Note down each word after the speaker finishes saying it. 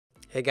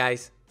Hey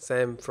guys,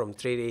 Sam from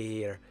 3D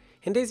here.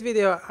 In this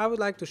video I would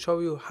like to show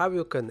you how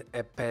you can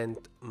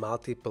append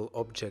multiple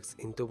objects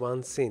into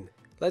one scene.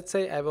 Let's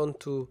say I want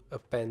to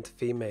append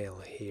female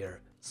here.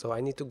 So I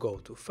need to go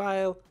to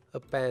File,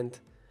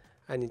 Append,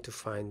 I need to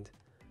find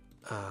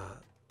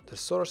the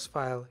source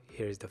file,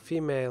 here is the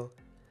female.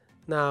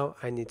 Now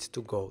I need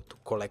to go to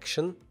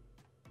Collection.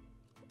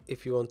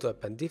 If you want to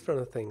append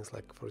different things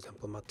like for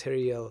example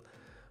material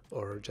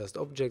or just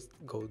objects,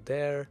 go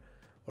there,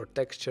 or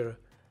texture,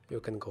 you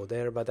can go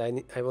there, but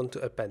I want to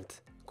append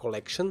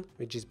collection,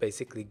 which is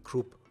basically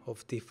group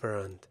of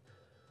different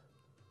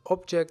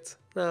objects.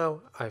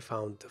 Now I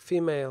found the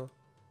female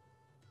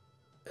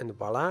and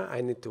voila,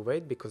 I need to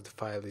wait because the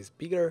file is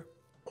bigger.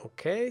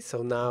 Okay,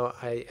 so now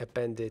I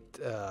appended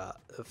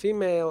the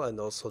female and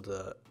also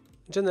the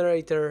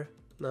generator.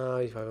 Now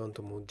if I want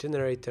to move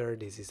generator,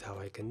 this is how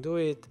I can do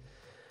it.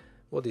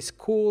 What is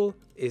cool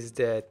is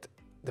that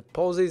the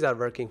poses are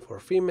working for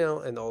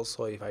female, and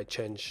also if I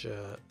change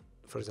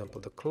for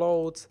example the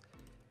clothes,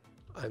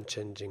 I'm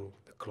changing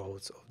the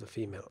clothes of the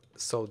female.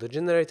 So the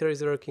generator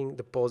is working,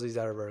 the poses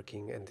are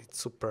working, and it's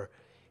super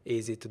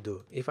easy to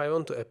do. If I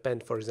want to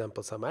append for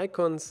example some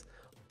icons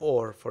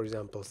or for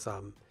example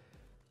some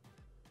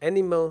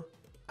animal,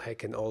 I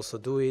can also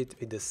do it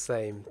with the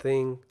same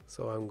thing.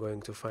 So I'm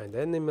going to find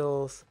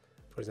animals,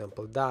 for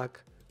example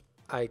duck,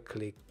 I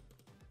click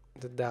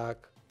the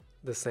duck,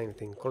 the same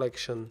thing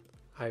collection,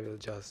 I will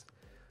just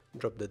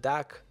drop the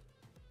duck.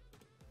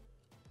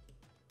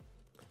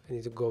 I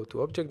need to go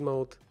to object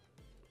mode,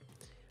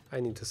 I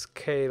need to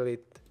scale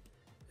it,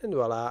 and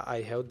voila,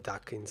 I have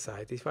duck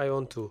inside. If I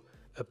want to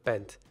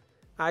append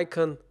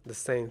icon, the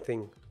same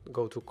thing,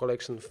 go to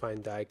collection,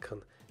 find the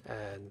icon,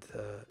 and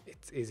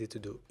it's easy to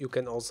do. You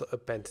can also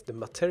append the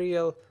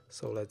material,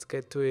 so let's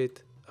get to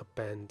it.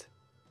 Append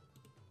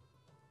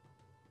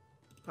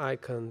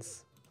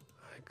icons,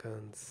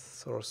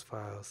 source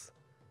files,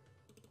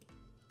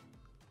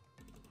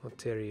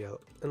 material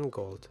and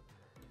gold.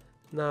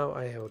 Now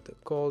I have the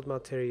gold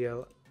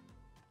material,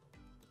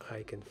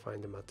 I can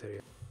find the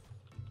material,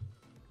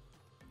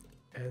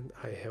 and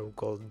I have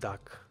gold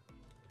duck.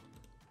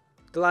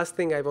 The last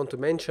thing I want to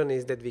mention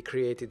is that we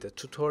created a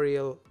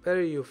tutorial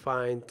where you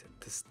find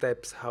the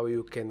steps how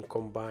you can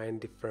combine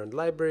different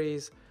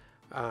libraries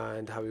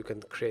and how you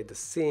can create a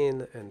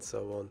scene and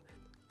so on.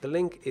 The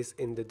link is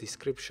in the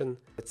description.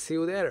 Let's see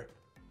you there.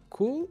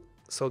 Cool?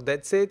 So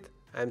that's it.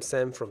 I'm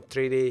Sam from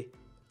 3D,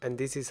 and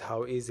this is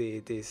how easy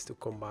it is to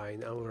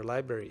combine our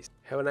libraries.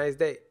 Have a nice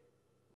day.